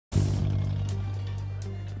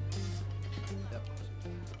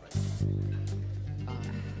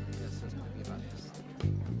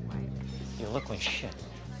look like shit.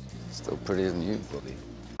 Still prettier than you, Bubbe.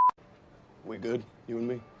 We good, you and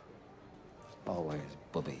me? Always,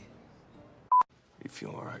 Bubbe. You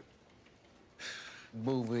feel all right?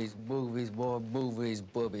 Movies, boy, movies,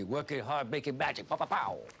 Bubbe. Working hard, making magic. Pow, pow,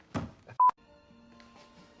 pow.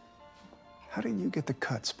 How did you get the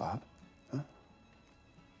cuts, Bob? Huh?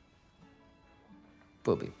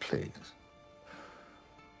 Bubbe, please.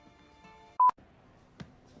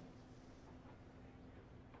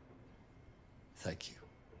 Thank you.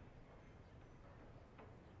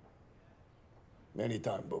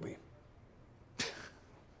 Anytime, Bubbe.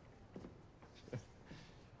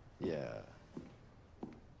 Yeah.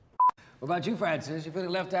 What about you, Francis? You feeling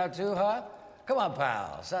left out too, huh? Come on,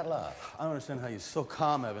 pal, settle up. I don't understand how you're so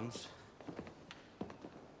calm, Evans.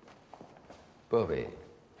 Bubbe.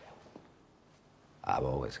 I'm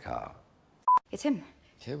always calm. It's him,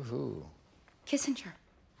 Him who? Kissinger.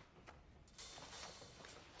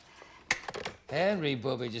 Henry,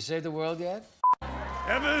 Bubbe, did you save the world yet?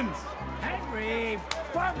 Evans! Henry!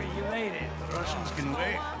 Bubbe, you made it. The Russians can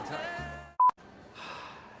wait.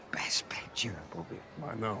 Best picture, Bubbe.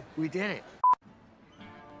 I know. We did it.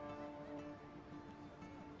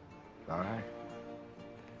 All right.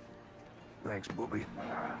 Thanks, Bubbe.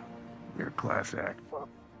 You're a class act.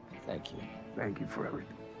 Thank you. Thank you for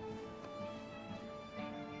everything.